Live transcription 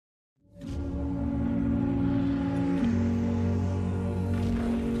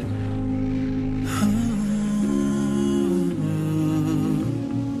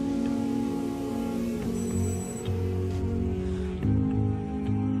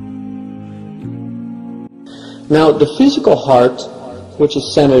Now, the physical heart, which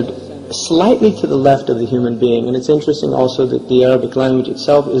is centered slightly to the left of the human being, and it's interesting also that the Arabic language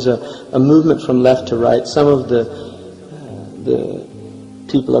itself is a movement from left to right. Some of the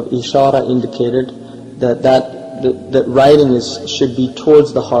people of Ishara indicated that writing should be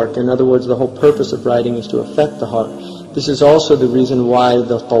towards the heart. In other words, the whole purpose of writing is to affect the heart. This is also the reason why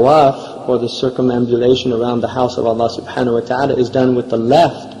the tawaf, or the circumambulation around the house of Allah subhanahu wa ta'ala, is done with the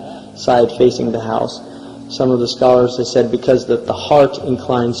left side facing the house. Some of the scholars have said because the heart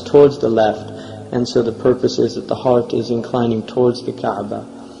inclines towards the left, and so the purpose is that the heart is inclining towards the Kaaba,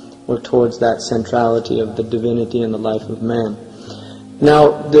 or towards that centrality of the divinity in the life of man.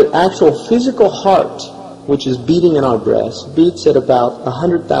 Now, the actual physical heart, which is beating in our breast, beats at about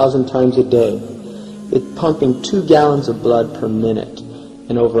 100,000 times a day. It's pumping 2 gallons of blood per minute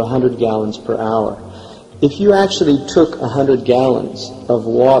and over 100 gallons per hour. If you actually took 100 gallons of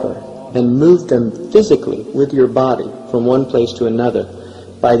water and moved them physically with your body from one place to another,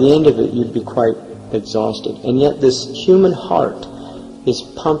 by the end of it you'd be quite exhausted. And yet this human heart is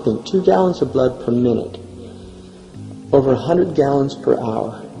pumping 2 gallons of blood per minute, over 100 gallons per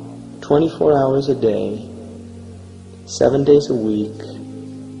hour, 24 hours a day, 7 days a week,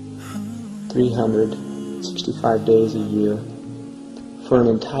 365 days a year, for an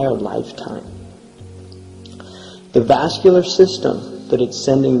entire lifetime. The vascular system that it's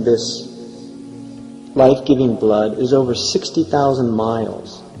sending this life-giving blood is over 60,000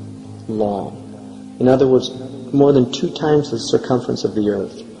 miles long. In other words, more than 2 times the circumference of the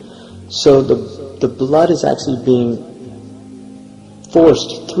earth. So the blood is actually being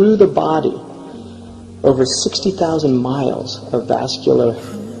forced through the body over 60,000 miles of vascular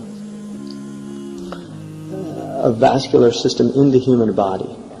system in the human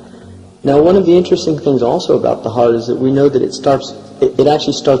body. Now, one of the interesting things also about the heart is that we know that it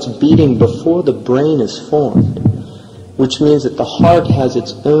actually starts beating before the brain is formed, which means that the heart has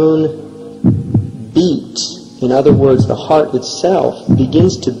its own beat. In other words, the heart itself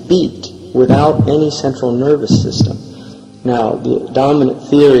begins to beat without any central nervous system. Now, the dominant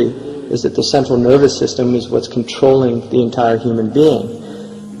theory is that the central nervous system is what's controlling the entire human being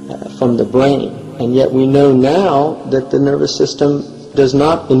from the brain. And yet we know now that the nervous system does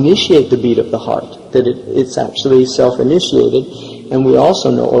not initiate the beat of the heart, that it's actually self-initiated, and we also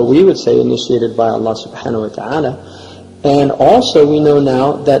know, or we would say initiated by Allah subhanahu wa ta'ala. And also we know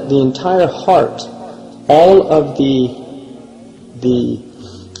now that the entire heart, all of the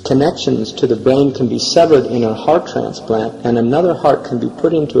connections to the brain can be severed in a heart transplant, and another heart can be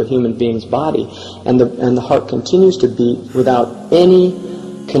put into a human being's body, and the heart continues to beat without any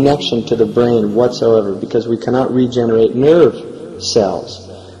connection to the brain whatsoever, because we cannot regenerate nerve cells.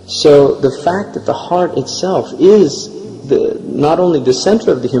 So the fact that the heart itself is not only the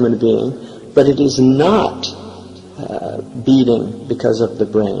center of the human being, but it is not beating because of the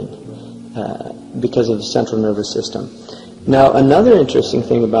brain, because of the central nervous system. Now, another interesting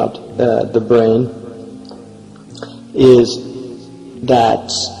thing about the brain is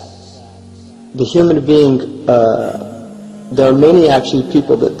that the human being, there are many actually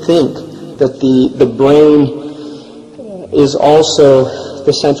people that think that the brain is also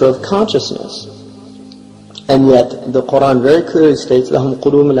the center of consciousness. And yet the Quran very clearly states, لَهُمْ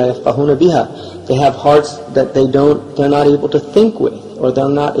قُلُوبٌ لَا يَفْقَهُونَ بِهَا. They have hearts that they're not able to think with, or they're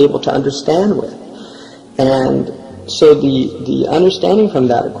not able to understand with. And so the understanding from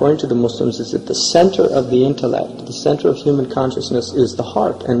that, according to the Muslims, is that the center of the intellect, the center of human consciousness, is the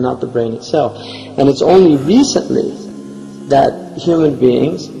heart and not the brain itself. And it's only recently that human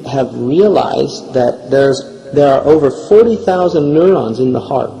beings have realized that there are over 40,000 neurons in the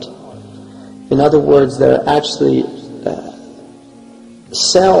heart. In other words, there are actually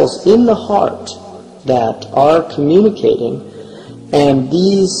cells in the heart that are communicating, and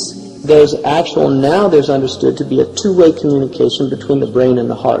there's understood to be a two-way communication between the brain and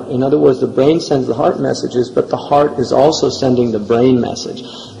the heart. In other words, the brain sends the heart messages, but the heart is also sending the brain message.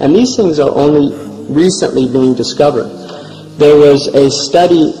 And these things are only recently being discovered. There was a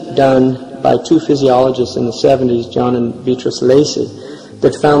study done by 2 physiologists in the 70s, John and Beatrice Lacey,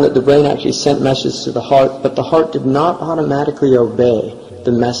 that found that the brain actually sent messages to the heart, but the heart did not automatically obey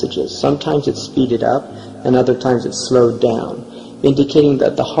the messages. Sometimes it speeded up, and other times it slowed down, indicating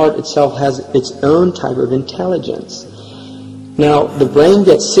that the heart itself has its own type of intelligence. Now, the brain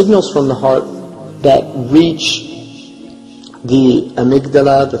gets signals from the heart that reach the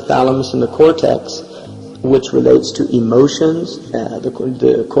amygdala, the thalamus, and the cortex, which relates to emotions. The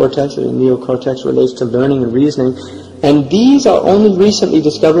cortex, or the neocortex, relates to learning and reasoning. And these are only recently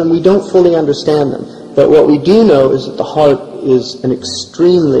discovered, and we don't fully understand them. But what we do know is that the heart is an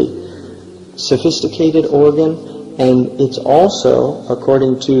extremely sophisticated organ, and it's also,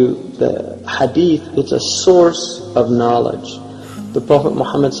 according to the hadith, it's a source of knowledge. The Prophet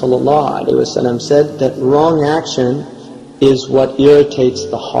Muhammad ﷺ said that wrong action is what irritates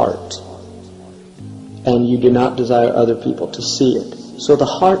the heart, and you do not desire other people to see it. So the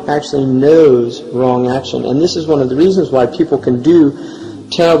heart actually knows wrong action, and this is one of the reasons why people can do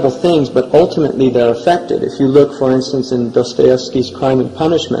terrible things, but ultimately they're affected. If you look, for instance, in Dostoevsky's Crime and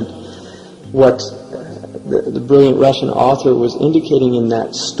Punishment, what the brilliant Russian author was indicating in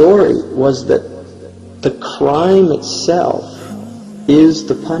that story was that the crime itself is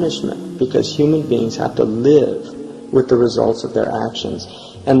the punishment, because human beings have to live with the results of their actions.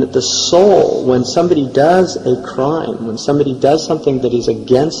 And that the soul, when somebody does a crime, when somebody does something that is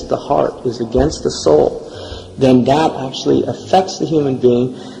against the heart, is against the soul, then that actually affects the human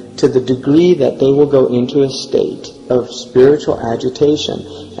being to the degree that they will go into a state of spiritual agitation,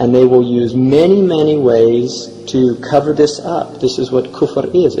 and they will use many, many ways to cover this up. This is what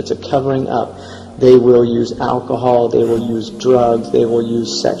kufr is. It's a covering up. They will use alcohol, they will use drugs, they will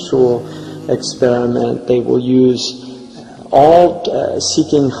use sexual experiment, they will use all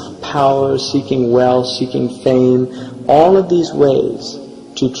seeking power, seeking wealth, seeking fame, all of these ways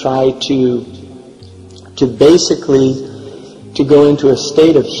to try to basically to go into a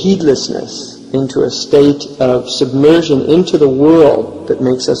state of heedlessness, into a state of submersion into the world that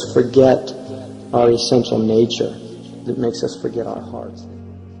makes us forget our essential nature, that makes us forget our hearts.